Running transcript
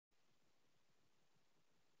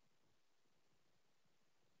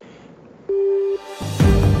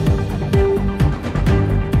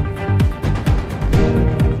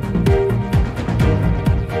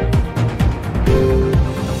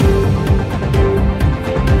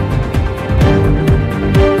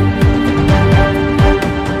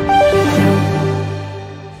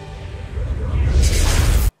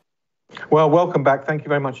Well, welcome back. Thank you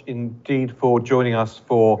very much indeed for joining us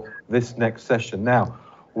for this next session. Now,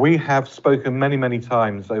 we have spoken many, many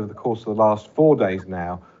times over the course of the last 4 days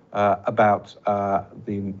now about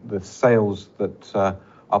the sales that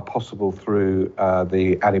are possible through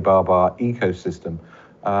the Alibaba ecosystem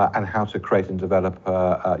and how to create and develop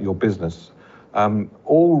your business.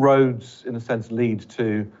 All roads, in a sense, lead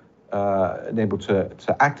to enable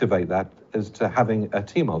to activate that as to having a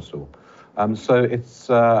TMall store. So it's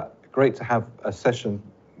great to have a session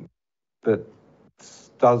that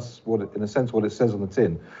does what, in a sense, what it says on the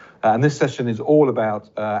tin. And this session is all about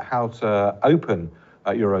how to open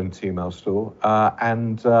your own TMall store,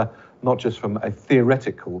 and not just from a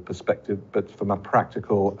theoretical perspective, but from a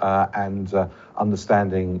practical and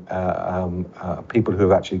understanding people who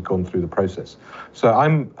have actually gone through the process. So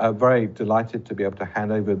I'm very delighted to be able to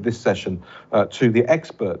hand over this session to the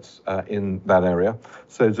experts in that area.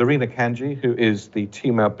 So Zarina Kanji, who is the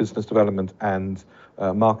TMall Business Development and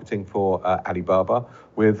Marketing for Alibaba,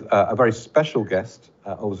 with a very special guest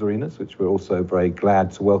of Zarina's, which we're also very glad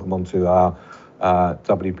to welcome onto our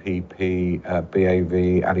WPP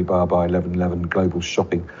BAV Alibaba 11/11 Global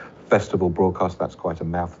Shopping Festival broadcast. That's quite a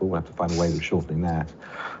mouthful. We'll have to find a way of shortening that.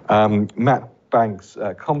 Matt Banks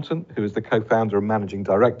Compton, who is the co-founder and managing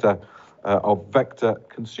director of Vector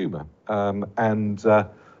Consumer. And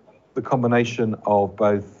the combination of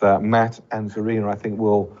both Matt and Zarina, I think,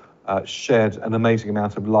 will shed an amazing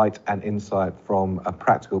amount of light and insight from a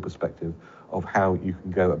practical perspective of how you can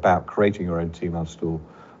go about creating your own TMall store.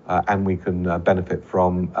 And we can benefit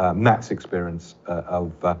from Matt's experience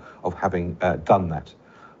of having done that.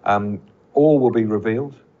 All will be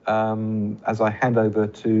revealed as I hand over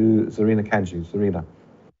to Zarina Kanji. Zarina,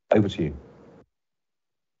 over to you.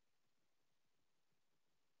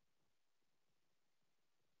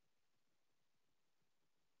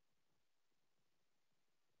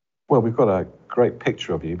 Well, we've got a great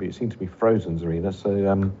picture of you, but you seem to be frozen, Zarina. So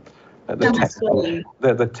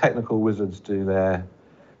the technical wizards do their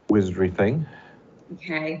wizardry thing.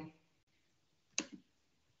 Okay.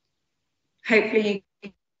 Hopefully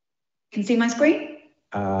you can see my screen.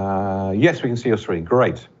 Yes, we can see your screen.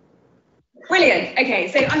 Great. Brilliant.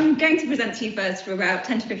 Okay, so I'm going to present to you first for about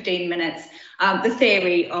 10 to 15 minutes the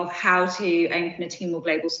theory of how to open a TMall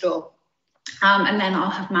Global store. And then I'll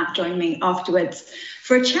have Matt join me afterwards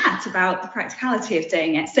for a chat about the practicality of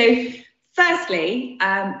doing it. So firstly,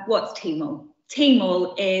 what's TMall?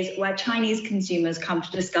 TMall is where Chinese consumers come to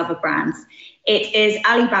discover brands. It is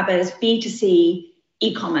Alibaba's B2C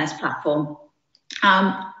e-commerce platform.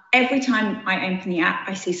 Every time I open the app,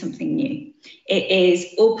 I see something new. It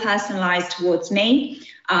is all personalized towards me,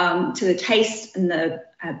 to the tastes and the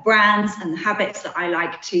brands and the habits that I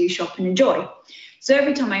like to shop and enjoy. So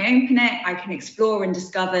every time I open it, I can explore and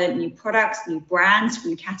discover new products, new brands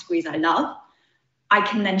from the categories I love. I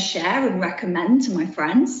can then share and recommend to my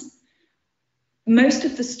friends. Most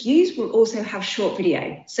of the SKUs will also have short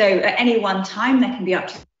video. So at any one time, there can be up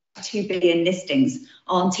to 2 billion listings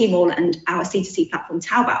on TMall and our C2C platform,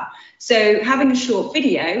 Taobao. So having a short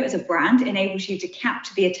video as a brand enables you to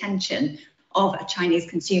capture the attention of a Chinese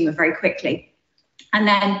consumer very quickly. And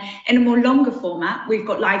then in a more longer format, we've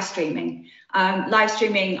got live streaming. Live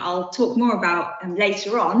streaming, I'll talk more about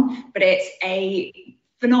later on, but it's a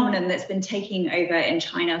phenomenon that's been taking over in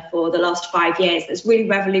China for the last 5 years that's really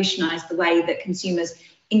revolutionized the way that consumers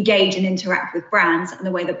engage and interact with brands and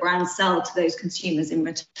the way that brands sell to those consumers in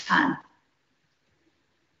return.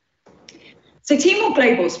 So TMall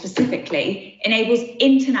Global specifically enables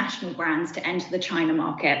international brands to enter the China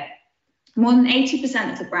market. More than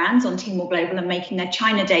 80% of the brands on TMall Global are making their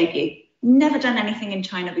China debut. Never done anything in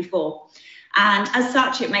China before. And as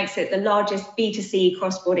such, it makes it the largest B2C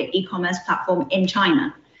cross-border e-commerce platform in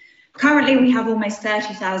China. Currently, we have almost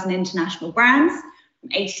 30,000 international brands from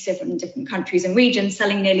 87 different countries and regions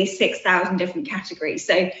selling nearly 6,000 different categories.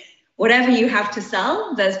 So whatever you have to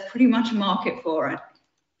sell, there's pretty much a market for it.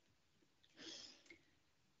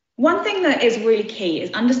 One thing that is really key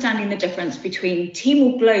is understanding the difference between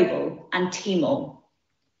TMall Global and TMall.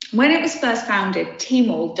 When it was first founded,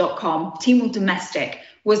 TMall.com, TMall Domestic,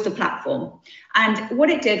 was the platform. And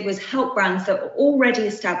what it did was help brands that were already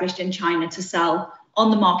established in China to sell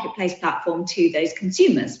on the marketplace platform to those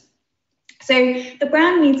consumers. So the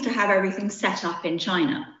brand needs to have everything set up in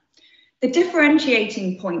China. The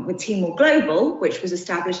differentiating point with TMall Global, which was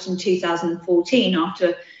established in 2014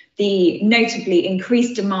 after the notably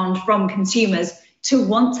increased demand from consumers to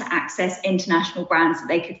want to access international brands that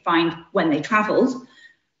they could find when they traveled,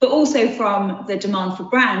 but also from the demand for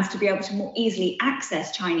brands to be able to more easily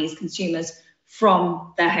access Chinese consumers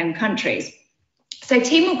from their home countries. So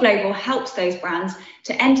TMall Global helps those brands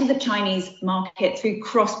to enter the Chinese market through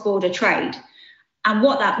cross-border trade. And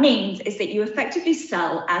what that means is that you effectively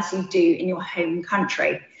sell as you do in your home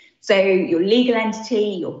country. So your legal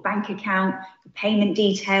entity, your bank account, your payment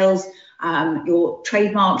details, your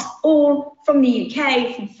trademarks, all from the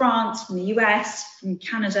UK, from France, from the US, from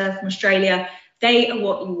Canada, from Australia, they are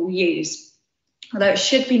what you will use. Although it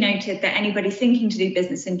should be noted that anybody thinking to do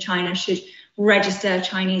business in China should register a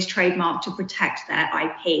Chinese trademark to protect their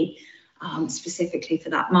IP, specifically for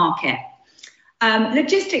that market.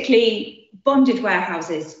 Logistically, bonded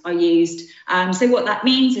warehouses are used. So what that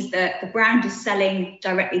means is that the brand is selling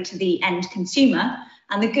directly to the end consumer,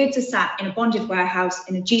 and the goods are sat in a bonded warehouse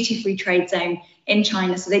in a duty-free trade zone in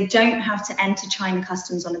China, so they don't have to enter China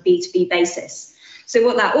customs on a B2B basis. So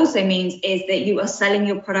what that also means is that you are selling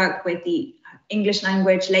your product with the English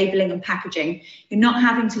language, labeling and packaging. You're not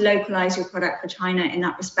having to localize your product for China in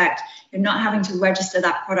that respect. You're not having to register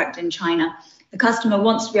that product in China. The customer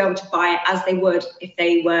wants to be able to buy it as they would if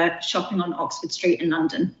they were shopping on Oxford Street in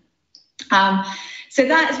London. So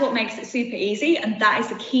that is what makes it super easy, and that is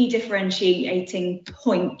the key differentiating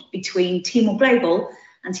point between TMall Global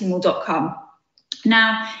and TMall.com.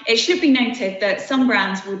 Now, it should be noted that some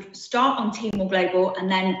brands would start on TMall Global,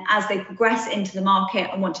 and then as they progress into the market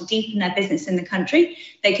and want to deepen their business in the country,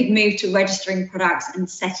 they could move to registering products and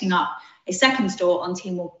setting up a second store on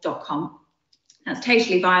TMall.com. That's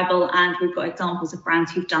totally viable, and we've got examples of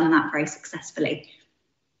brands who've done that very successfully.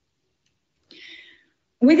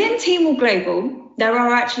 Within TMall Global, there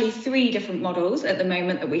are actually 3 different models at the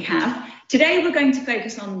moment that we have. Today, we're going to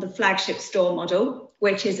focus on the flagship store model,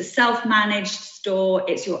 which is a self-managed store.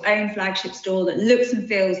 It's your own flagship store that looks and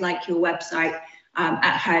feels like your website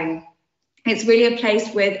at home. It's really a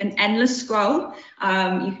place with an endless scroll.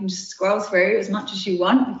 You can just scroll through as much as you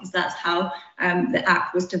want, because that's how the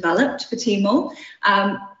app was developed for TMall.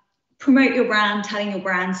 Promote your brand, telling your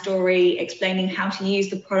brand story, explaining how to use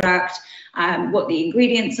the product, what the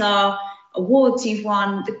ingredients are, awards you've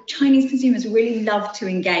won. The Chinese consumers really love to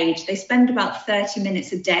engage. They spend about 30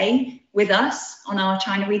 minutes a day with us on our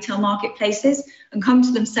China retail marketplaces and come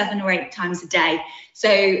to them 7 or 8 times a day. So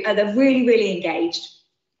they're really, really engaged.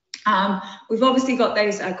 We've obviously got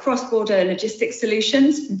those cross-border logistics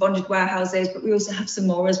solutions from bonded warehouses, but we also have some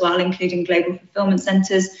more as well, including global fulfillment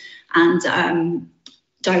centers and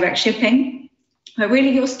direct shipping. But really,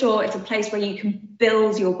 your store is a place where you can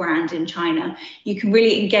build your brand in China. You can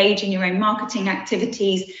really engage in your own marketing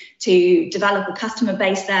activities to develop a customer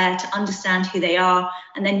base there, to understand who they are,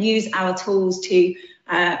 and then use our tools to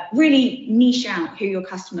really niche out who your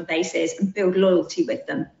customer base is and build loyalty with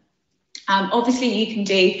them. Obviously, you can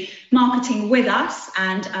do marketing with us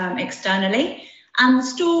and externally. And the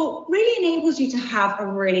store really enables you to have a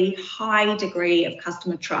really high degree of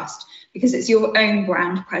customer trust because it's your own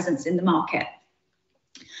brand presence in the market.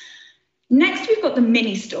 Next, we've got the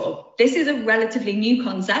mini store. This is a relatively new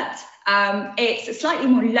concept. It's a slightly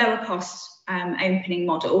more lower cost opening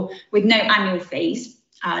model with no annual fees,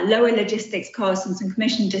 lower logistics costs and some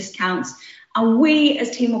commission discounts. And we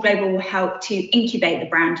as TMall Global will help to incubate the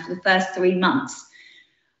brand for the first 3 months.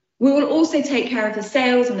 We will also take care of the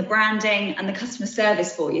sales and the branding and the customer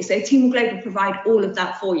service for you. So TMall Global provide all of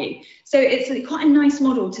that for you. So it's quite a nice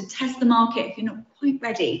model to test the market if you're not quite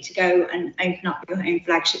ready to go and open up your own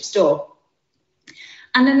flagship store.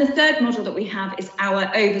 And then the third model that we have is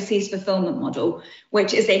our overseas fulfillment model,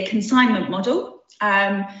 which is a consignment model.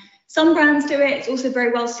 Some brands do it. It's also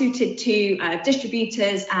very well suited to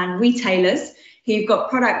distributors and retailers who've got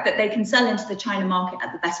product that they can sell into the China market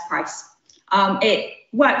at the best price. It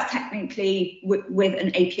works technically with an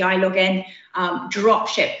API login, drop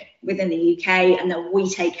ship within the UK, and then we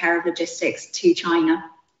take care of logistics to China.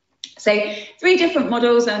 So 3 different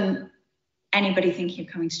models, and anybody thinking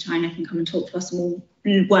of coming to China can come and talk to us and we'll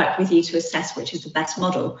work with you to assess which is the best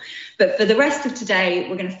model. But for the rest of today,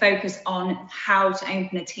 we're going to focus on how to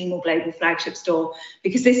open a TMall Global flagship store,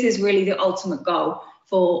 because this is really the ultimate goal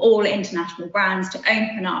for all international brands to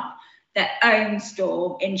open up their own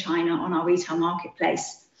store in China on our retail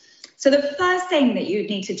marketplace. So the first thing that you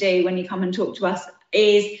need to do when you come and talk to us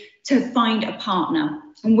is to find a partner,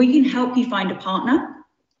 and we can help you find a partner.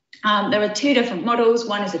 There are 2 different models.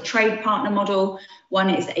 One is a trade partner model, one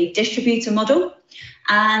is a distributor model.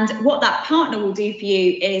 And what that partner will do for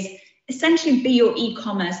you is essentially be your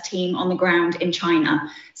e-commerce team on the ground in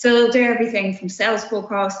China. So they'll do everything from sales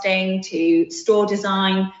forecasting to store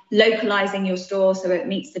design, localizing your store so it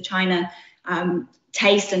meets the China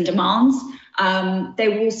taste and demands. They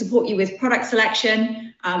will support you with product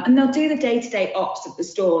selection, And they'll do the day-to-day ops of the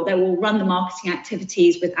store. They will run the marketing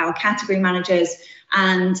activities with our category managers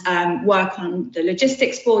and work on the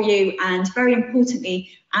logistics for you, and very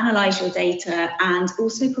importantly, analyze your data and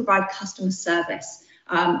also provide customer service.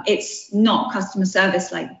 It's not customer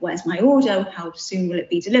service like, where's my order? How soon will it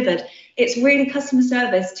be delivered? It's really customer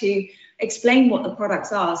service to explain what the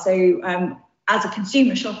products are. So as a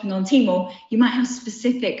consumer shopping on TMall, you might have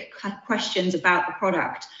specific questions about the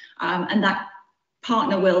product, and that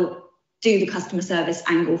partner will do the customer service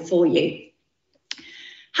angle for you.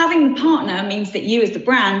 Having the partner means that you as the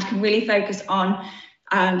brand can really focus on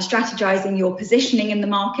strategizing your positioning in the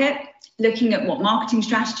market, looking at what marketing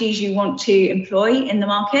strategies you want to employ in the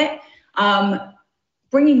market,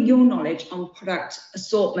 bringing your knowledge on product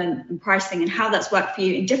assortment and pricing and how that's worked for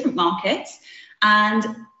you in different markets, and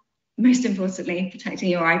most importantly, protecting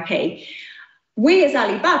your IP. We as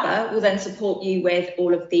Alibaba will then support you with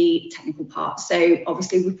all of the technical parts. So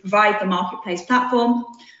obviously we provide the marketplace platform.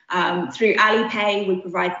 Through Alipay, we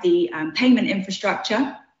provide the payment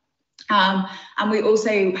infrastructure. And we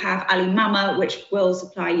also have Alimama, which will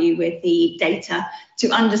supply you with the data to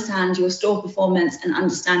understand your store performance and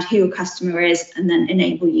understand who your customer is, and then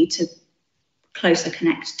enable you to closer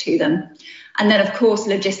connect to them. And then of course,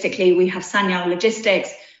 logistically, we have Sanyao Logistics,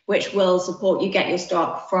 which will support you get your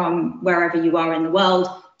stock from wherever you are in the world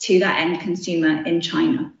to that end consumer in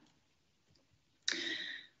China.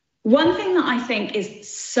 One thing that I think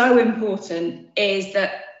is so important is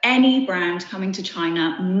that any brand coming to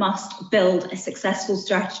China must build a successful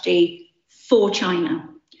strategy for China.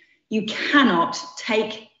 You cannot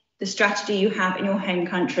take the strategy you have in your home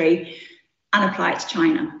country and apply it to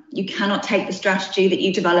China. You cannot take the strategy that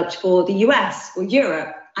you developed for the US or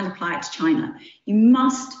Europe and apply it to China. You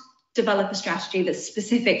must develop a strategy that's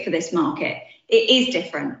specific for this market. It is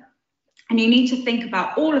different. And you need to think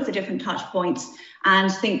about all of the different touch points and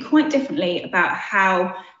think quite differently about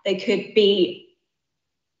how they could be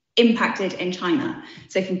impacted in China.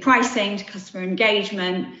 So from pricing to customer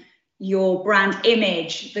engagement, your brand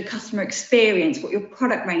image, the customer experience, what your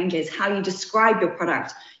product range is, how you describe your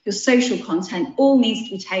product, your social content, all needs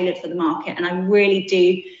to be tailored for the market. And I really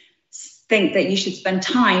do think that you should spend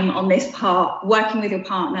time on this part, working with your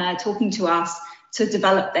partner, talking to us to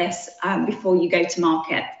develop this before you go to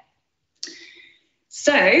market.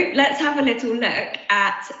 So let's have a little look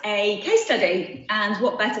at a case study, and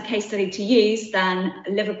what better case study to use than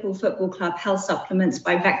Liverpool Football Club health supplements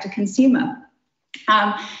by Vector Consumer.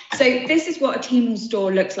 So this is what a TMall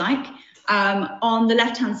store looks like. On the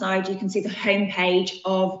left-hand side, you can see the homepage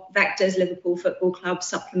of Vector's Liverpool Football Club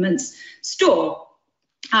supplements store.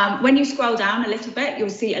 When you scroll down a little bit, you'll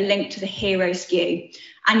see a link to the hero SKU.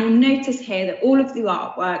 And you'll notice here that all of the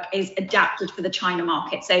artwork is adapted for the China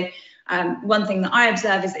market. So one thing that I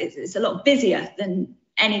observe is it's a lot busier than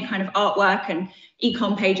any kind of artwork and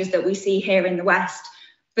e-com pages that we see here in the West.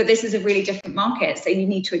 But this is a really different market, so you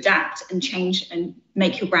need to adapt and change and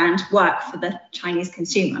make your brand work for the Chinese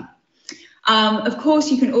consumer. Of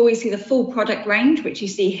course, you can always see the full product range, which you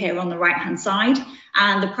see here on the right-hand side,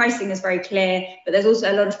 and the pricing is very clear, but there's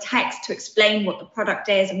also a lot of text to explain what the product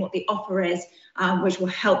is and what the offer is, which will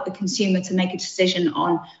help the consumer to make a decision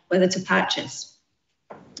on whether to purchase.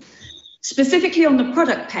 Specifically on the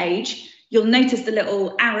product page, you'll notice the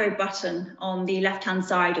little arrow button on the left-hand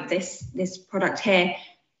side of this product here.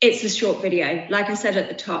 It's a short video. Like I said at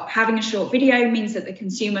the top, having a short video means that the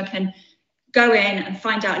consumer can go in and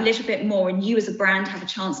find out a little bit more, and you as a brand have a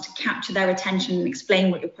chance to capture their attention and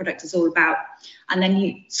explain what your product is all about. And then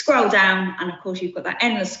you scroll down, and of course you've got that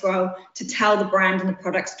endless scroll to tell the brand and the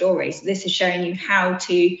product story. So this is showing you how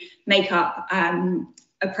to make up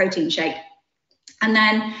a protein shake. And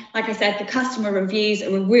then, like I said, the customer reviews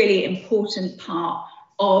are a really important part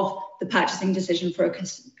of the purchasing decision for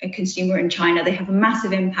a consumer in China. They have a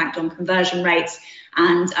massive impact on conversion rates,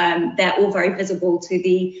 and they're all very visible to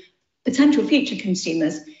the potential future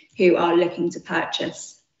consumers who are looking to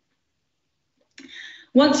purchase.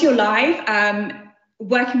 Once you're live,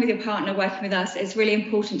 working with your partner, working with us, it's really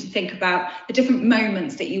important to think about the different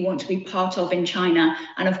moments that you want to be part of in China.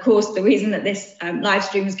 And of course, the reason that this live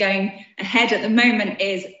stream is going ahead at the moment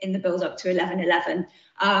is in the build up to 11/11.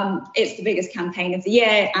 It's the biggest campaign of the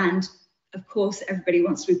year, and of course, everybody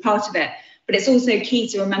wants to be part of it. But it's also key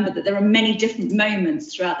to remember that there are many different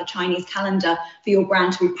moments throughout the Chinese calendar for your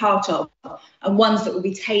brand to be part of, and ones that will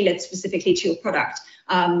be tailored specifically to your product.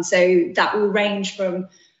 So that will range from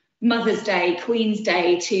Mother's Day, Queen's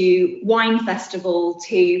Day, to wine festival,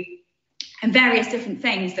 to various different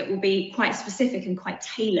things that will be quite specific and quite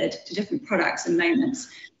tailored to different products and moments.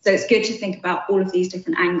 So it's good to think about all of these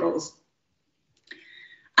different angles.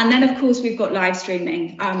 And then, of course, we've got live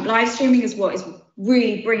streaming. Live streaming is what is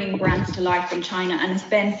really bringing brands to life in China and has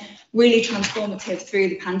been really transformative through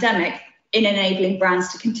the pandemic in enabling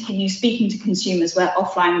brands to continue speaking to consumers where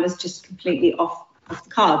offline was just completely off the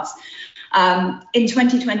cards. In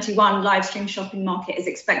 2021, live stream shopping market is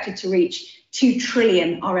expected to reach 2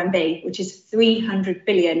 trillion RMB, which is 300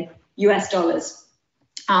 billion US dollars.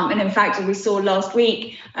 And in fact, as we saw last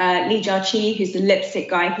week, Li Jiaqi, who's the lipstick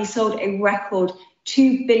guy, he sold a record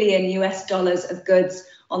 2 billion US dollars of goods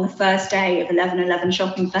on the first day of 11/11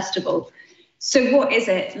 shopping festival. So what is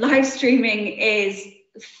it? Live streaming is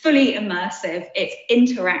fully immersive, it's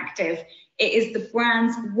interactive. It is the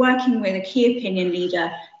brands working with a key opinion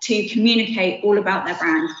leader to communicate all about their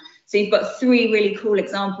brand. So you've got 3 really cool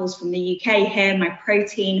examples from the UK here, My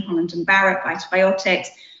Protein, Holland & Barrett, Vitibiotics,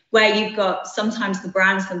 where you've got sometimes the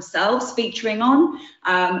brands themselves featuring on,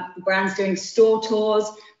 the brands doing store tours,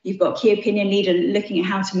 you've got key opinion leader looking at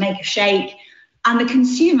how to make a shake, and the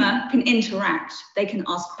consumer can interact. They can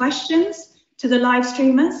ask questions to the live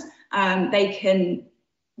streamers, they can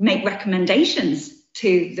make recommendations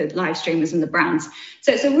to the live streamers and the brands.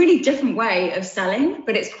 So it's a really different way of selling,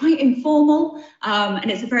 but it's quite informal, and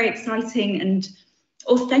it's a very exciting and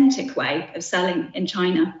authentic way of selling in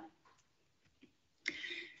China.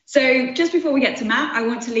 So just before we get to Matt, I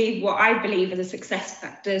want to leave what I believe are the success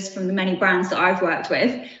factors from the many brands that I've worked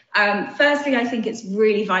with. Firstly, I think it's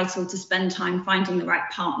really vital to spend time finding the right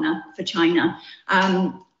partner for China.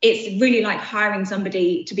 It's really like hiring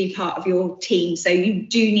somebody to be part of your team. So you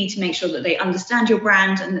do need to make sure that they understand your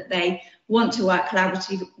brand and that they want to work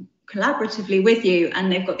collaboratively with you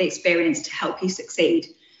and they've got the experience to help you succeed.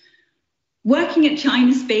 Working at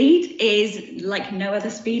China speed is like no other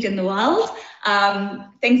speed in the world.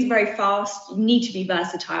 Things are very fast, you need to be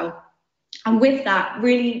versatile. And with that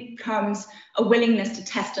really comes a willingness to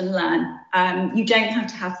test and learn. You don't have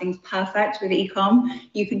to have things perfect with e-com.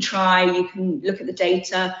 You can try, you can look at the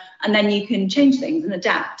data, and then you can change things and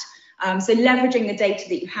adapt. So leveraging the data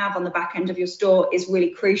that you have on the back end of your store is really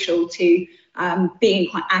crucial to being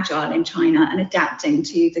quite agile in China and adapting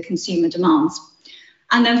to the consumer demands.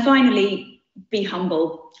 And then finally, be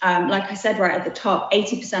humble. Like I said right at the top,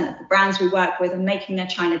 80% of the brands we work with are making their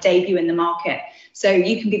China debut in the market. So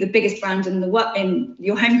you can be the biggest brand in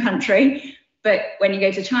your home country, but when you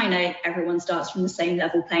go to China, everyone starts from the same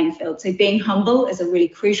level playing field. So being humble is a really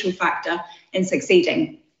crucial factor in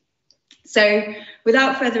succeeding. So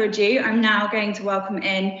without further ado, I'm now going to welcome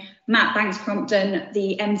in Matt Banks-Crompton,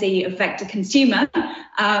 the MD of Vector Consumer,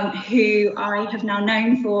 who I have now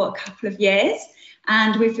known for a couple of years.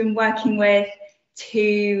 And we've been working with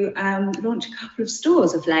to launch a couple of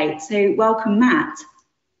stores of late. So welcome, Matt.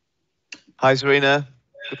 Hi, Zarina.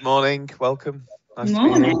 Good morning. Welcome. Nice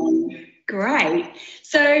to be here. Great.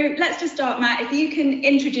 So let's just start, Matt. If you can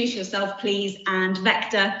introduce yourself, please, and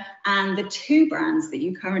Vector and the 2 brands that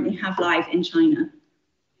you currently have live in China.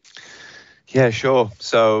 Yeah, sure.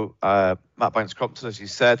 So Matt Banks-Crompton, as you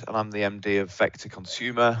said, and I'm the MD of Vector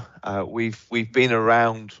Consumer. We've been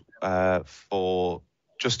around for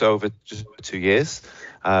just over 2 years,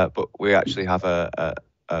 but we actually have a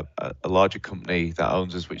larger company that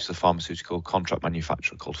owns us, which is a pharmaceutical contract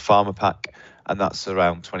manufacturer called PharmaPack, and that's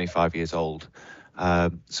around 25 years old.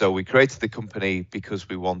 So we created the company because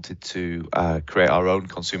we wanted to create our own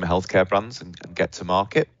consumer healthcare brands and get to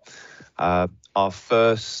market. Our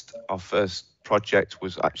first project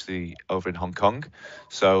was actually over in Hong Kong.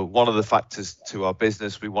 So one of the factors to our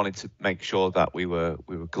business, we wanted to make sure that we were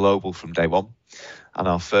global from day one. And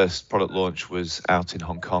our first product launch was out in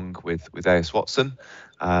Hong Kong with A.S. Watson.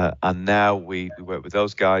 And now we work with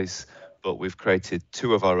those guys, but we've created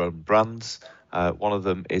 2 of our own brands. One of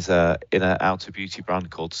them is an inner outer beauty brand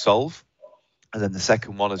called Solve. And then the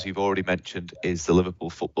second one, as you've already mentioned, is the Liverpool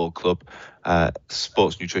Football Club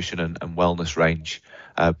sports nutrition and wellness range.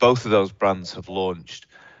 Both of those brands have launched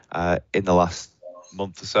in the last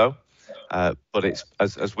month or so. But it's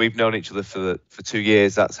as we've known each other for 2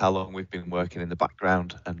 years, that's how long we've been working in the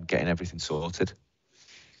background and getting everything sorted.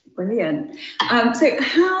 Brilliant. So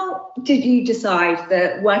how did you decide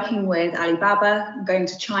that working with Alibaba, going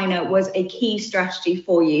to China, was a key strategy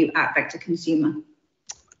for you at Vector Consumer?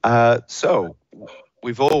 So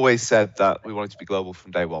we've always said that we wanted to be global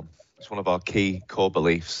from day one. It's one of our key core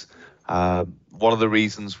beliefs. One of the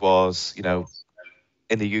reasons was,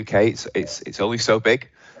 in the UK, it's only so big.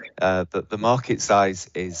 The market size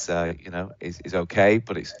is okay,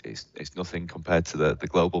 but it's nothing compared to the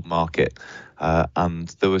global market. And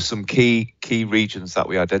there were some key regions that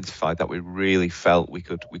we identified that we really felt we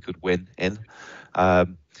could win in.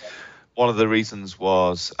 One of the reasons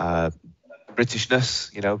was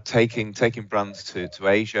Britishness, taking brands to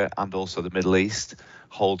Asia and also the Middle East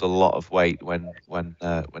hold a lot of weight when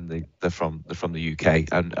they're from the UK,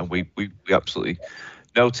 and we absolutely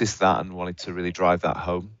noticed that and wanted to really drive that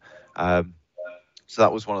home. So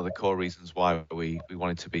that was one of the core reasons why we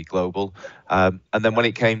wanted to be global. And then when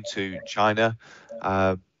it came to China,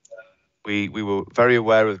 we were very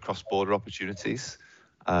aware of the cross-border opportunities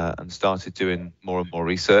and started doing more and more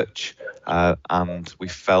research. And we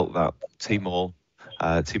felt that TMall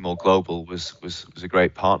Global was a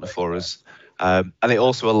great partner for us. And it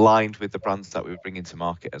also aligned with the brands that we were bringing to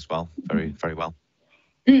market as well, very, very well.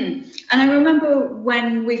 And I remember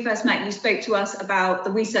when we first met, you spoke to us about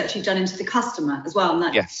the research you've done into the customer as well,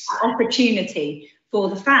 and that opportunity for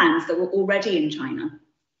the fans that were already in China.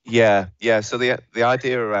 Yeah. So the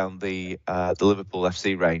idea around the Liverpool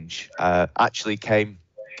FC range actually came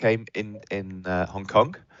in Hong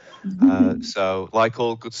Kong. So like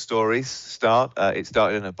all good stories it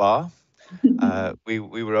started in a bar. We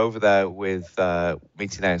were over there with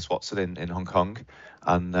meeting A.S. Watson in Hong Kong,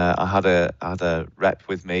 and I had a rep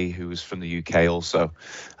with me who was from the UK also,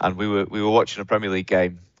 and we were watching a Premier League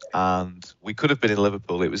game, and we could have been in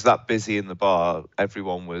Liverpool. It was that busy in the bar.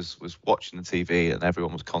 Everyone was watching the TV and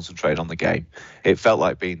everyone was concentrated on the game. It felt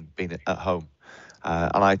like being at home.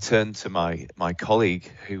 And I turned to my colleague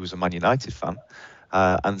who was a Man United fan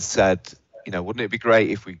and said, wouldn't it be great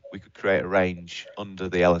if we could create a range under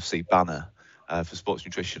the LFC banner for sports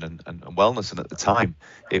nutrition and wellness? And at the time,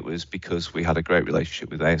 it was because we had a great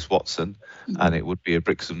relationship with A.S. Watson, and it would be a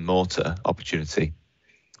bricks and mortar opportunity.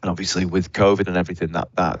 And obviously with COVID and everything, that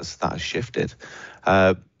has shifted.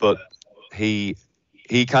 But he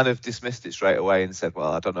kind of dismissed it straight away and said,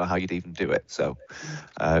 well, I don't know how you'd even do it. So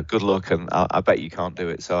good luck, and I bet you can't do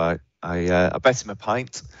it. So I bet him a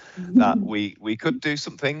pint that we could do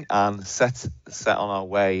something, and set on our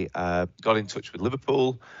way, got in touch with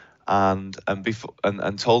Liverpool and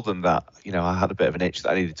told them that, I had a bit of an itch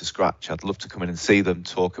that I needed to scratch. I'd love to come in and see them,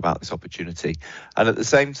 talk about this opportunity. And at the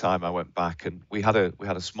same time, I went back, and we had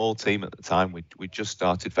a small team at the time. We just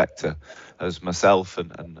started Vector as myself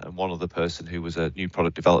and one other person who was a new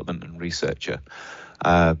product development and researcher.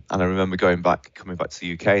 And I remember coming back to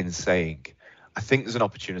the UK and saying, I think there's an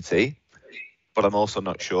opportunity, but I'm also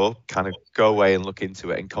not sure. Kind of go away and look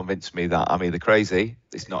into it and convince me that I'm either crazy,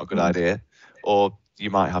 it's not a good idea, or you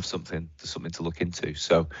might have something to look into.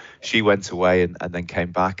 So she went away and then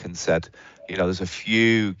came back and said, there's a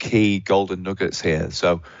few key golden nuggets here.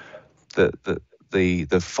 So the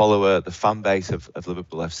fan base of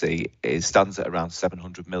Liverpool FC stands at around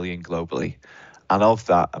 700 million globally, and of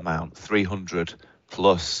that amount, 300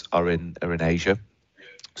 plus are in Asia.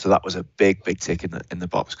 So that was a big tick in the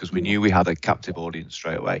box, because we knew we had a captive audience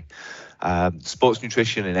straight away. Sports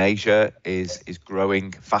nutrition in Asia is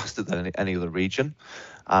growing faster than any other region,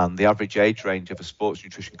 and the average age range of a sports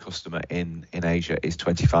nutrition customer in Asia is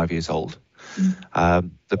 25 years old.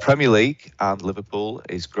 The Premier League and Liverpool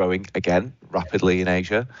is growing again rapidly in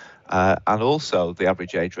Asia, and also the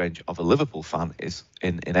average age range of a Liverpool fan is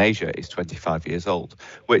in Asia is 25 years old,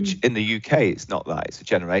 which in the UK it's not that. It's a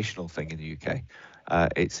generational thing in the UK.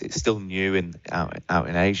 It's still new out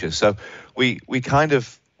in Asia. So we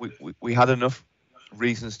had enough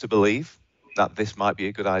reasons to believe that this might be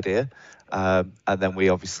a good idea, and then we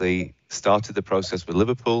obviously started the process with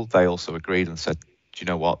Liverpool. They also agreed and said, do you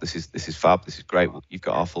know what, this is fab, this is great, you've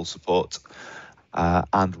got our full support,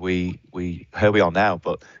 and we here we are now.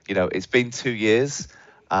 But it's been 2 years,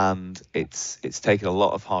 and it's taken a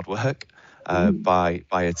lot of hard work by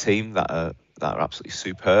a team that are absolutely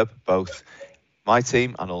superb, both my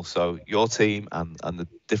team and also your team and the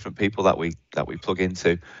different people that we plug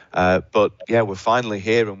into. But yeah, we're finally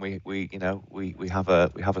here, and we have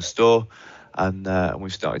a store, and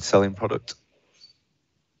we've started selling product.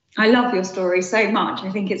 I love your story so much.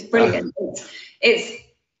 I think it's brilliant. It's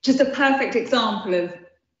just a perfect example of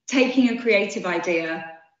taking a creative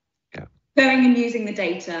idea, going and using the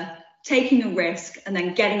data, taking a risk, and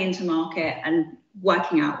then getting into market and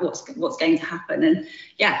working out what's going to happen, and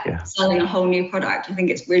selling a whole new product. I think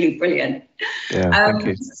it's really brilliant. Thank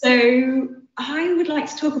you. So I would like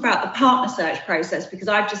to talk about the partner search process, because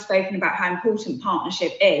I've just spoken about how important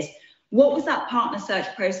partnership is. What was that partner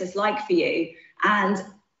search process like for you, and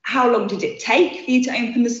how long did it take for you to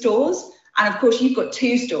open the stores? And of course, you've got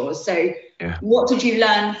 2 stores. So what did you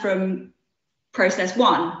learn from process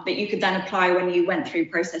 1 that you could then apply when you went through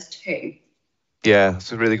process 2? Yeah,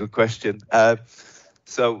 that's a really good question.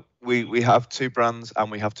 So we have 2 brands and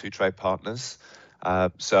we have 2 trade partners.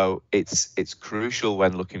 So it's crucial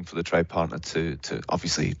when looking for the trade partner to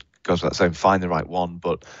obviously goes without saying, find the right one.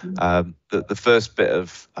 But the first bit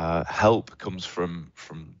of help comes from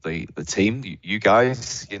the team, you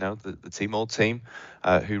guys, the TMall team,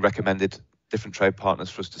 who recommended different trade partners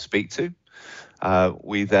for us to speak to.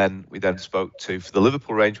 We then spoke to, for the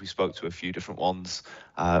Liverpool range, we spoke to a few different ones,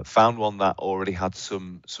 found one that already had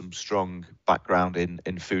some strong background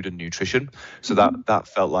in food and nutrition. So that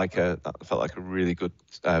felt like a really good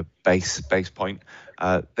base point.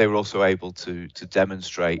 They were also able to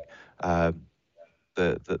demonstrate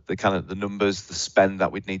the kind of the numbers, the spend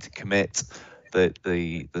that we'd need to commit,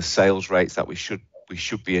 the sales rates that we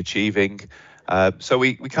should be achieving. So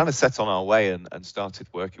we kind of set on our way and started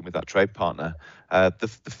working with that trade partner. The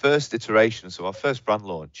first iteration, so our first brand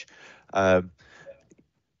launch,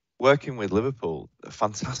 working with Liverpool, a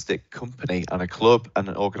fantastic company and a club and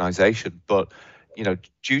an organisation, but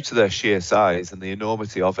due to their sheer size and the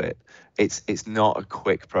enormity of it, it's not a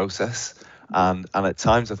quick process. And at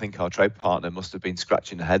times, I think our trade partner must have been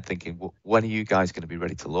scratching their head thinking, well, when are you guys going to be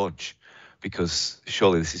ready to launch? Because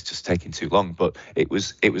surely this is just taking too long. But it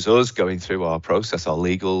was us going through our process, our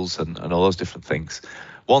legals and all those different things.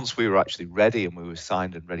 Once we were actually ready and we were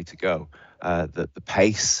signed and ready to go, the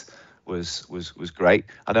pace was great.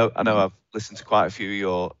 I know I've listened to quite a few of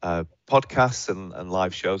your podcasts and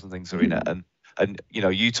live shows and things, Zarina, and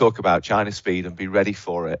you talk about China speed and be ready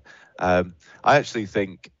for it. I actually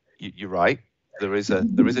think you're right. There is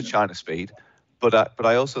a China speed, but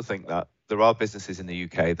I also think that there are businesses in the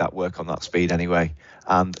UK that work on that speed anyway,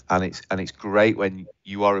 and it's great when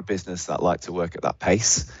you are a business that like to work at that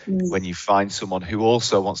pace, when you find someone who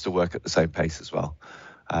also wants to work at the same pace as well.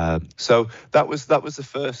 So that was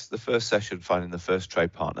the first session, finding the first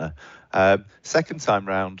trade partner. Second time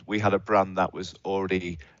round, we had a brand that was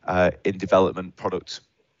already in development, product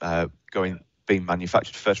being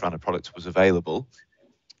manufactured. First round of products was available,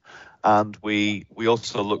 and we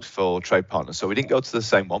also looked for trade partners. So we didn't go to the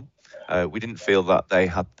same one. We didn't feel that they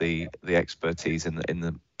had the expertise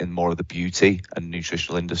in more of the beauty and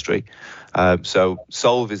nutritional industry. So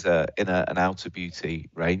Solve is in an outer beauty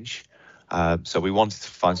range. So we wanted to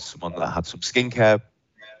find someone that had some skincare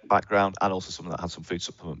background and also someone that had some food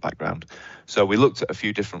supplement background. So we looked at a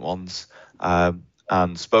few different ones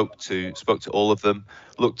and spoke to all of them,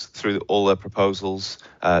 looked through all their proposals.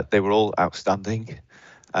 They were all outstanding.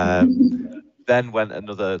 Then went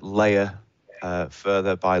another layer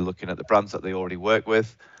further by looking at the brands that they already work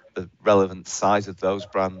with, the relevant size of those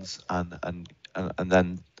brands, and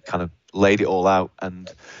then kind of laid it all out,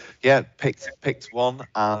 and picked one,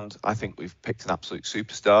 and I think we've picked an absolute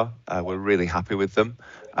superstar. We're really happy with them,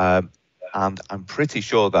 and I'm pretty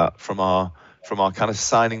sure that from our kind of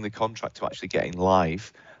signing the contract to actually getting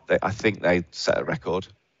live, I think they set a record.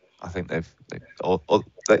 I think they've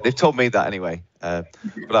told me that anyway, but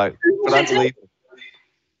I believe.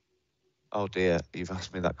 Oh dear, you've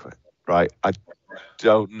asked me that quick. Right, I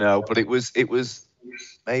don't know, but it was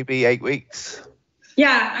maybe 8 weeks.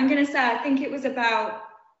 Yeah, I'm going to say I think it was about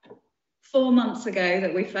 4 months ago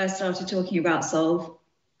that we first started talking about Solve,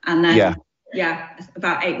 and then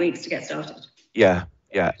about 8 weeks to get started. Yeah,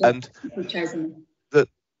 so and we've chosen the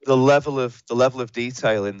level of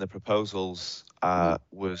detail in the proposals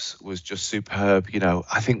was just superb.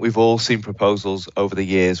 I think we've all seen proposals over the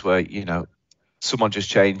years where someone just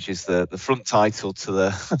changes the front title to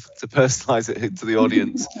to personalize it to the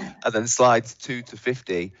audience, and then slides 2 to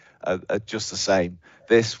 50 are just the same.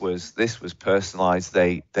 This was personalized.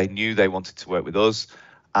 They knew they wanted to work with us,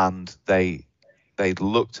 and they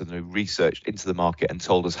looked and they researched into the market and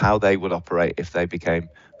told us how they would operate if they became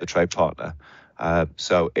the trade partner.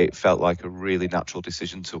 So it felt like a really natural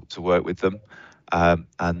decision to work with them,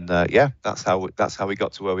 and that's how we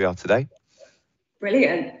got to where we are today.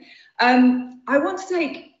 Brilliant. I want to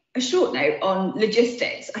take a short note on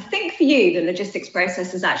logistics. I think for you, the logistics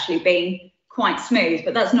process has actually been quite smooth,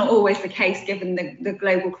 but that's not always the case given the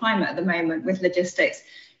global climate at the moment with logistics.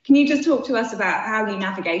 Can you just talk to us about how you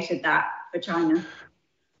navigated that for China?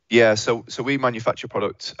 Yeah, so we manufacture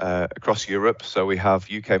product across Europe. So we have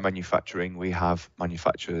UK manufacturing, we have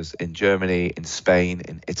manufacturers in Germany, in Spain,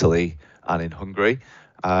 in Italy, and in Hungary.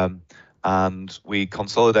 And we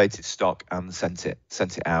consolidated stock and sent it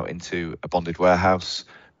out into a bonded warehouse.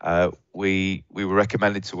 We were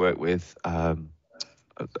recommended to work with a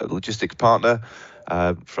logistics partner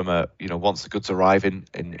from once the goods arrive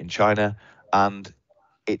in China, and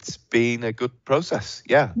it's been a good process.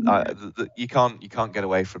 You can't get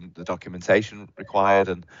away from the documentation required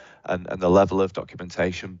and the level of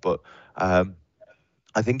documentation, but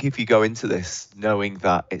I think if you go into this knowing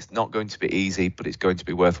that it's not going to be easy, but it's going to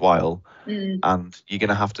be worthwhile, and you're going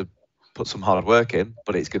to have to put some hard work in,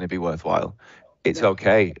 but it's going to be worthwhile, it's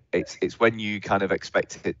okay. It's when you kind of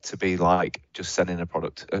expect it to be like just sending a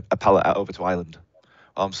product, a pallet out over to Ireland.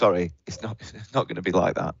 Oh, I'm sorry, it's not going to be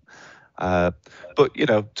like that. But you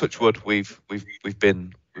know, touch wood, we've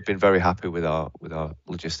been very happy with our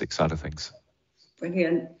logistics side of things.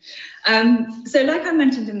 Brilliant. So like I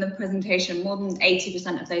mentioned in the presentation, more than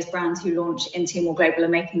 80% of those brands who launch in TMall Global are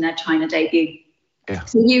making their China debut. Yeah.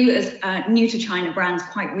 So you, as new to China brands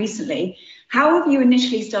quite recently, how have you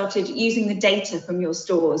initially started using the data from your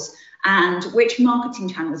stores, and which marketing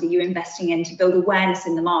channels are you investing in to build awareness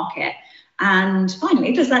in the market? And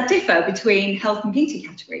finally, does that differ between health and beauty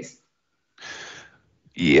categories?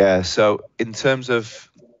 Yeah. So in terms of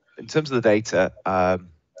the data,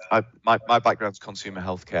 my background's consumer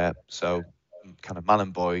healthcare, so kind of man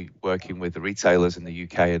and boy working with the retailers in the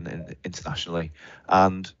UK and internationally,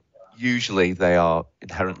 and usually they are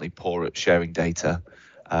inherently poor at sharing data.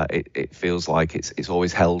 It feels like it's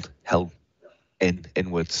always held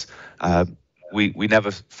inwards. We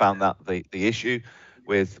never found that the issue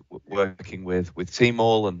with working with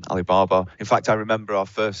TMall and Alibaba. In fact, I remember our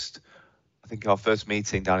first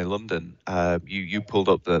meeting down in London. You pulled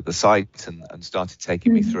up the site and started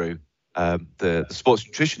taking me through the sports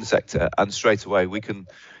nutrition sector, and straight away we can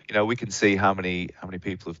see how many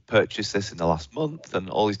people have purchased this in the last month and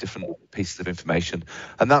all these different pieces of information,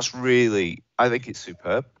 and that's really, I think it's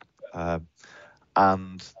superb,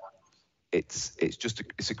 and it's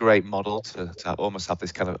a great model to almost have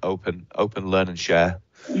this kind of open learn and share.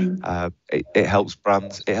 It helps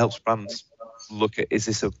brands look at, is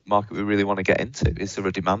this a market we really want to get into? Is there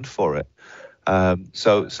a demand for it?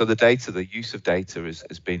 So the use of data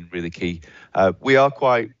has been really key. We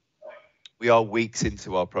are weeks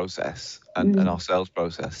into our process and our sales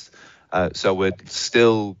process, so we're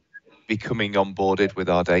still becoming onboarded with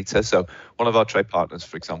our data. So one of our trade partners,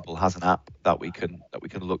 for example, has an app that we can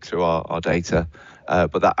look through our data,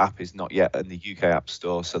 but that app is not yet in the UK App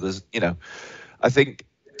Store. So there's, I think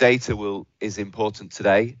data is important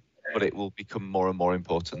today, but it will become more and more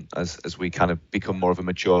important as we kind of become more of a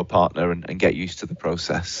mature partner and get used to the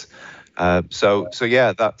process. So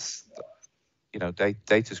yeah, that's,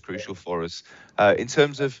 data is crucial for us. In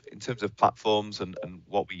terms of platforms and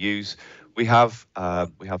what we use, we have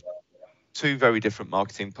two very different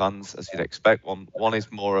marketing plans, as you'd expect. One is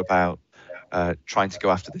more about trying to go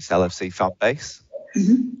after this LFC fan base,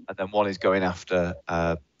 and then one is going after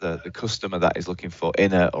the customer that is looking for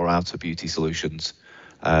inner or outer beauty solutions,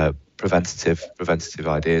 preventative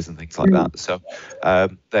ideas and things like that. So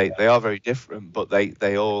they are very different, but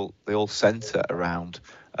they all center around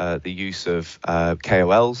the use of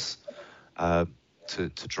KOLs to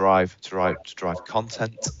drive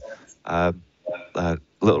content.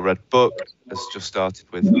 Little Red Book has just started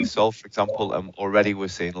with Solve, for example, and already we're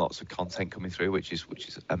seeing lots of content coming through, which is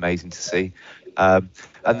amazing to see. And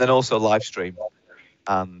then also live stream,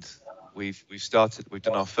 and we've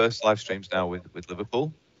done our first live streams now with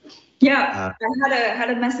Liverpool. Yeah, I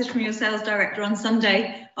had a message from your sales director on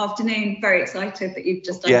Sunday afternoon. Very excited that you've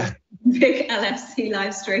just done a big LFC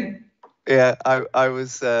live stream. Yeah, I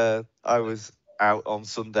was out on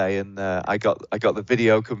Sunday, and I got the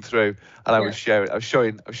video come through, and I was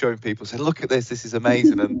showing people, saying, look at this, this is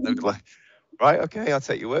amazing, and they're like, right, okay, I'll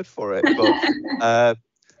take your word for it. But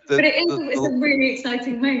but it's a really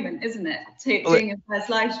exciting moment, isn't it? Doing your first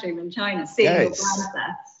live stream in China, seeing your brand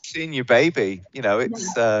there, seeing your baby.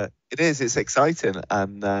 It's exciting,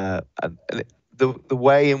 and the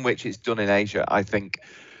way in which it's done in Asia, I think,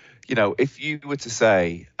 if you were to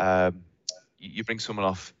say, you bring someone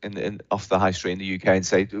off the high street in the UK and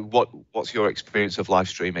say, what's your experience of live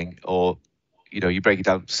streaming, or you break it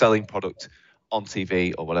down, selling product on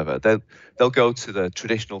TV or whatever, they'll go to the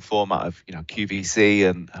traditional format of QVC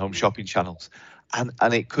and home shopping channels,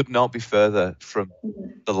 and it could not be further from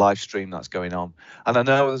the live stream that's going on. And I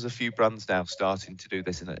know there's a few brands now starting to do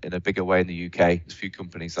this in a bigger way in the UK. There's a few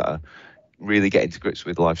companies that are really getting to grips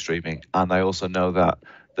with live streaming, and I also know that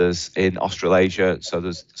there's in Australasia, so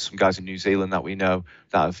there's some guys in New Zealand that we know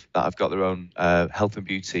that have got their own health and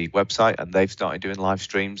beauty website, and they've started doing live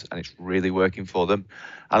streams, and it's really working for them.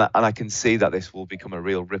 And I can see that this will become a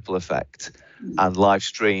real ripple effect, and live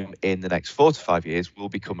stream in the next 4 to 5 years will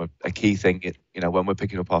become a key thing. When we're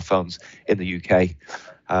picking up our phones in the UK.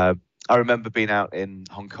 I remember being out in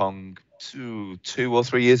Hong Kong 2 or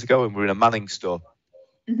 3 years ago, and we were in a Manning store,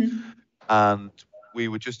 and we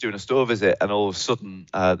were just doing a store visit, and all of a sudden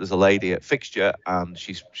there's a lady at fixture, and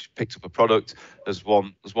she's picked up a product. There's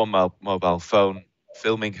one mobile phone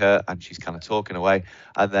filming her, and she's kind of talking away,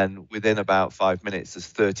 and then within about 5 minutes there's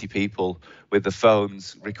 30 people with the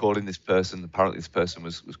phones recording this person. Apparently this person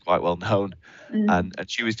was quite well known, and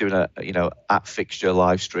she was doing a at fixture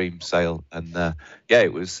live stream sale, and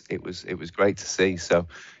it was great to see. So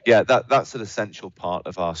yeah, that's an essential part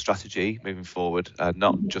of our strategy moving forward,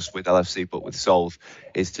 not just with LFC but with Solve,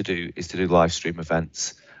 is to do live stream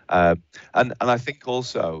events, and I think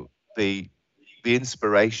also the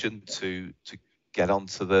inspiration to get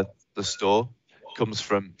onto the store comes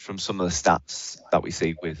from some of the stats that we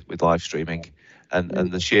see with live streaming,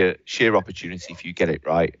 and the sheer opportunity if you get it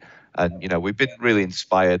right. And we've been really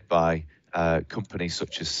inspired by companies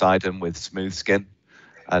such as Sidon with Smooth Skin,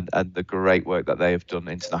 and the great work that they have done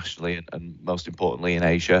internationally, and most importantly in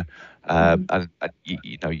Asia. And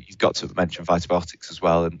you've got to mention Vitabiotics as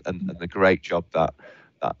well, and the great job that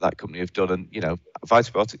company have done. And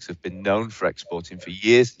Vitabiotics have been known for exporting for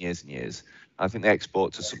years and years and years. I think they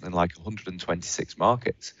export to something like 126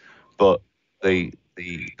 markets, but the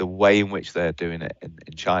way in which they're doing it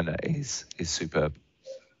in China is superb.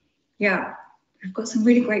 Yeah, we've got some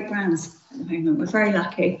really great brands at the moment. We're very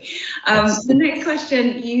lucky. The next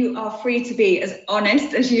question, you are free to be as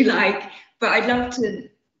honest as you like, but I'd love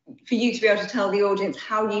for you to be able to tell the audience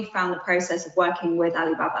how you found the process of working with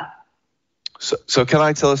Alibaba. So can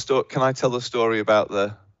I tell a story? Can I tell the story about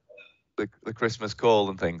the Christmas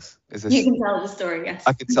call and things? You can tell the story, yes.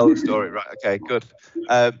 I can tell the story, right? Okay, good.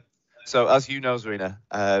 So as you know, Zarina,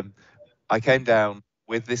 I came down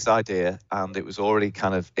with this idea, and it was already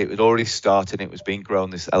started. It was being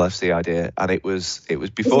grown, this LFC idea, and it was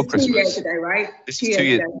before Christmas. 2 years ago, right? This is 2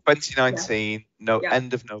 years ago. 2019,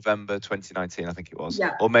 end of November 2019, I think it was,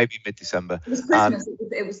 or maybe mid-December. It was Christmas.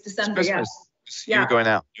 It was December. Christmas. You were going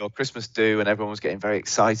out your Christmas do, and everyone was getting very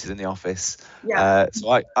excited in the office.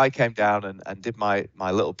 So I came down and did my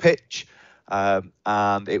little pitch,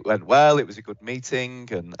 and it went well. It was a good meeting,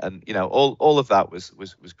 and all of that was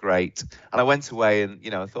great. And I went away and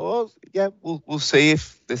I thought, we'll see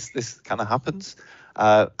if this kind of happens.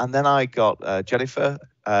 And then I got Jennifer.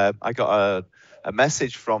 I got a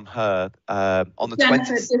message from her on the 20th.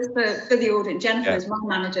 Just for the audience, Jennifer is my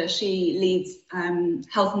manager. She leads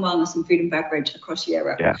health and wellness and food and beverage across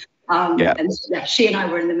Europe. And she and I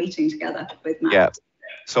were in the meeting together with Matt. Yeah.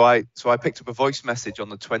 So I picked up a voice message on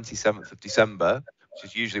the 27th of December, which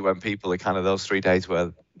is usually when people are kind of those 3 days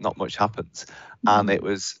where not much happens. And it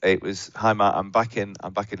was, hi Matt, I'm back in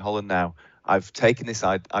Holland now. I've taken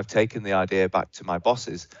the idea back to my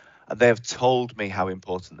bosses, and they have told me how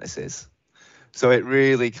important this is. So it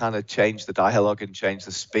really kind of changed the dialogue and changed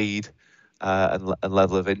the speed and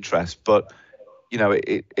level of interest. But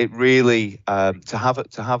it really to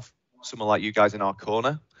have someone like you guys in our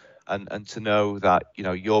corner, and to know that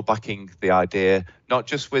you're backing the idea, not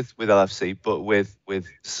just with LFC but with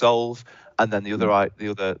Solve, and then the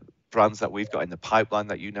other brands that we've got in the pipeline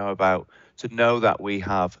that about. To know that we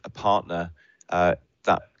have a partner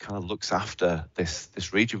that kind of looks after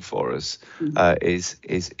this region for us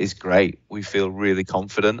is great. We feel really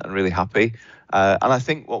confident and really happy, and I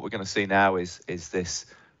think what we're going to see now is this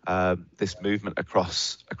movement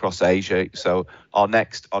across Asia. So our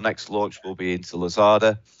next launch will be into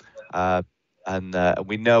Lazada, and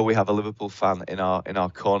we know we have a Liverpool fan in our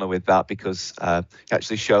corner with that, because he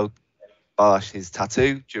actually showed Balash his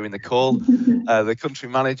tattoo during the call, the country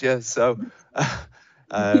manager. So.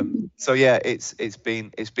 So yeah, it's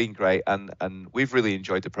been great, and we've really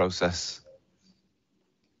enjoyed the process.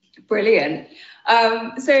 Brilliant.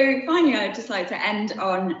 So finally, I'd just like to end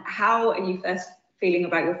on how are you first feeling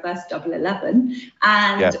about your first Double 11,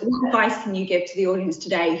 and what advice can you give to the audience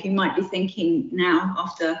today who might be thinking now,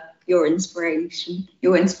 after your inspiring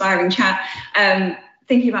chat,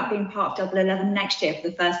 thinking about being part of Double 11 next year for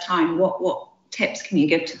the first time? What tips can you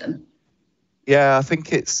give to them? Yeah, I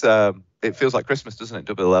think it feels like Christmas, doesn't it?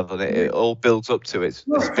 Double 11. It all builds up to this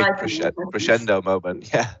big crescendo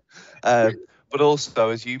moment. Yeah. But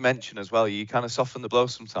also, as you mentioned as well, you kind of soften the blow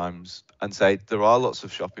sometimes and say there are lots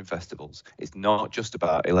of shopping festivals. It's not just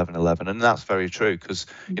about 11/11, and that's very true, because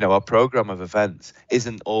our program of events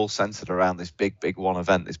isn't all centered around this big one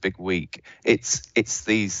event, this big week. It's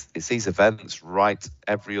these events right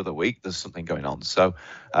every other week. There's something going on. So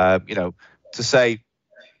to say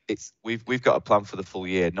we've got a plan for the full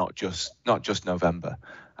year, not just November.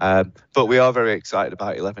 But we are very excited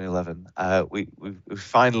about 11/11. We've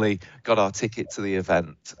finally got our ticket to the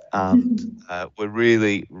event, and we're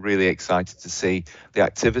really, really excited to see the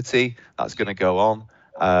activity that's going to go on,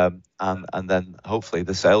 and then hopefully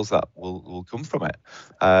the sales that will come from it.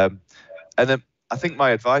 And then I think my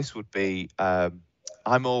advice would be,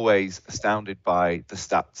 I'm always astounded by the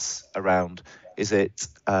stats around is that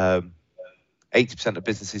 80% of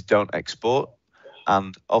businesses don't export,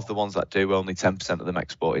 and of the ones that do, only 10% of them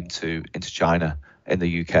export into China in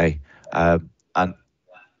the UK. And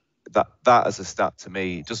that as a stat to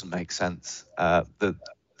me doesn't make sense.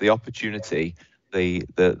 The opportunity,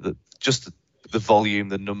 just the volume,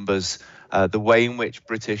 the numbers, the way in which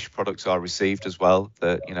British products are received as well,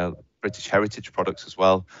 British heritage products as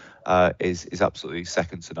well, is absolutely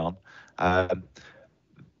second to none.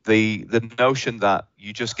 The notion that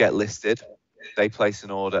you just get listed, they place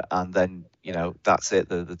an order, and then that's it.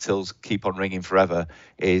 The tills keep on ringing forever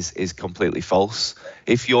is completely false.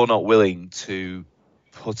 If you're not willing to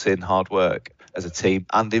put in hard work as a team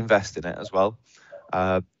and invest in it as well,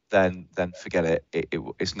 then forget it.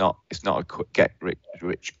 It's not a quick get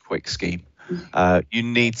rich quick scheme. You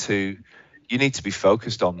need to be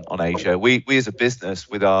focused on Asia. We as a business,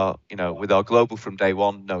 with our global from day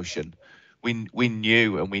one notion, we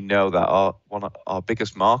knew and we know that our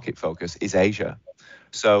biggest market focus is Asia.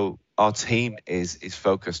 So our team is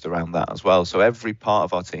focused around that as well. So every part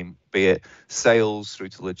of our team, be it sales through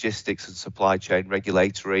to logistics and supply chain,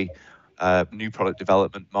 regulatory, new product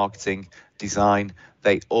development, marketing, design,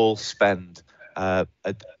 they all spend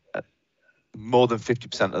more than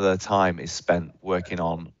 50% of their time is spent working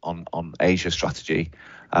on Asia strategy.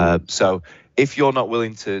 So if you're not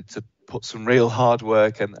willing to put some real hard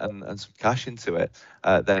work and some cash into it,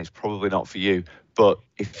 then it's probably not for you. But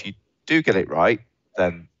if you do get it right,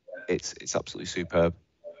 then it's absolutely superb.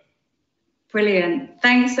 Brilliant.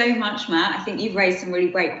 Thanks so much, Matt. I think you've raised some really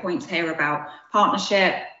great points here about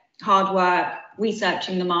partnership, hard work,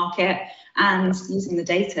 researching the market, and using the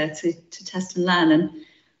data to test and learn. And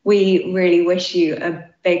we really wish you a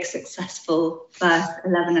big, successful first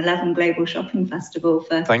 11/11 Global Shopping Festival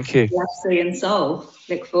for Thank you. Leicester and Seoul.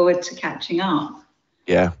 Look forward to catching up.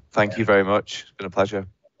 Yeah, thank you very much. It's been a pleasure.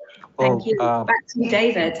 Thank you. Back to you,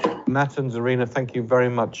 David. Matt and Zarina, thank you very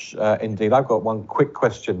much indeed. I've got one quick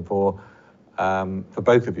question for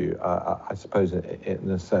both of you, I suppose, in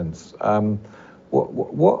a sense. Matt,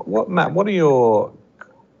 what are your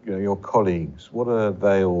colleagues, what are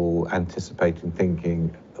they all anticipating,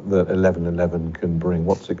 thinking that 11/11 can bring?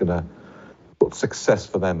 What's success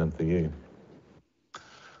for them and for you?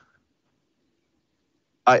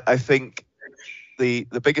 I think the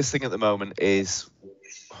biggest thing at the moment is,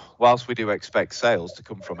 whilst we do expect sales to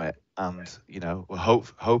come from it, and we're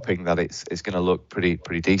hoping that it's going to look pretty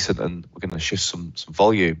decent, and we're going to shift some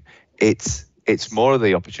volume. It's more of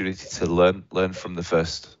the opportunity to learn from the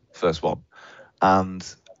first one.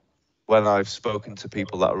 And when I've spoken to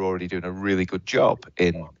people that are already doing a really good job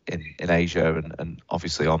in Asia and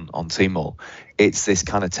obviously on TMall, it's this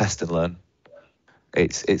kind of test and learn.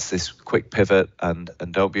 It's this quick pivot, and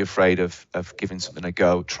don't be afraid of giving something a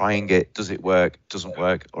go, trying it. Does it work? Doesn't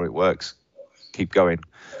work? Or it works? Keep going.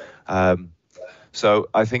 So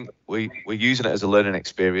I think we're using it as a learning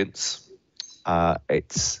experience.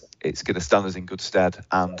 It's going to stand us in good stead,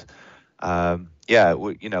 and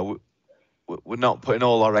we're not putting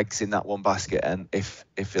all our eggs in that one basket. And if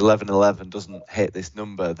 11/11 doesn't hit this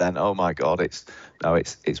number, then oh my God, it's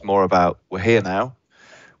more about, we're here now.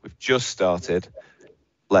 We've just started.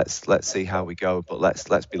 Let's see how we go, but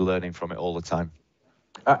let's be learning from it all the time.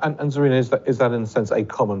 And Zarina, is that in a sense a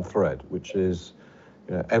common thread, which is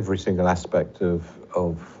every single aspect of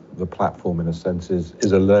the platform in a sense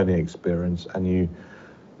is a learning experience, and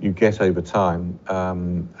you get over time,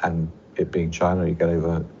 and it being China, you get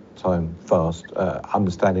over time fast,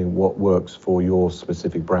 understanding what works for your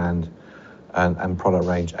specific brand and product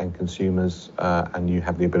range and consumers, and you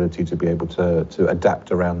have the ability to be able to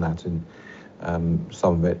adapt around that and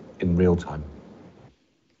some of it in real time.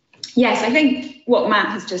 Yes, I think what Matt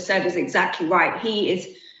has just said is exactly right. He is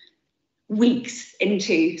weeks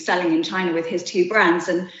into selling in China with his two brands.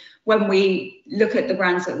 And when we look at the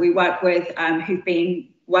brands that we work with who've been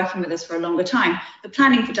working with us for a longer time, the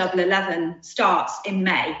planning for 11/11 starts in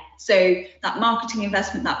May. So that marketing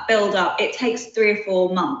investment, that build up, it takes 3 or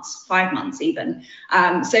 4 months, 5 months even.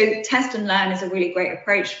 So test and learn is a really great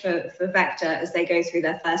approach for Vector as they go through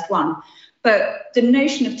their first one. But the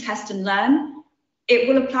notion of test and learn, it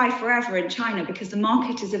will apply forever in China because the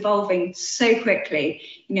market is evolving so quickly.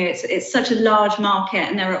 It's such a large market,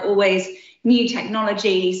 and there are always new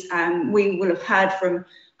technologies. We will have heard from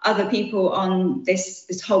other people on this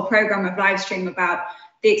whole program of live stream about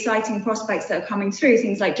the exciting prospects that are coming through,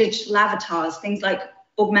 things like digital avatars, things like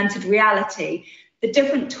augmented reality, the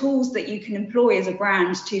different tools that you can employ as a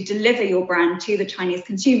brand to deliver your brand to the Chinese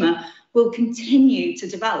consumer will continue to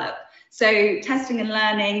develop. So testing and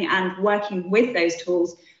learning and working with those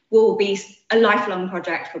tools will be a lifelong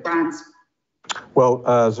project for brands. Well,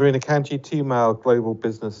 Zarina Kanji, TMall Global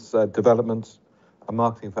Business Development and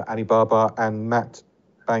Marketing for Alibaba, and Matt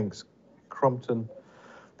Banks Crompton,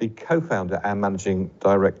 the co-founder and managing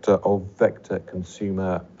director of Vector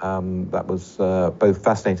Consumer. That was both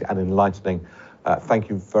fascinating and enlightening. Thank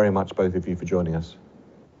you very much, both of you, for joining us.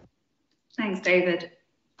 Thanks, David.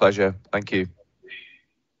 Pleasure. Thank you.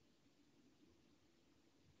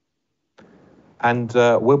 And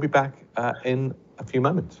we'll be back in a few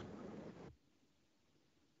moments.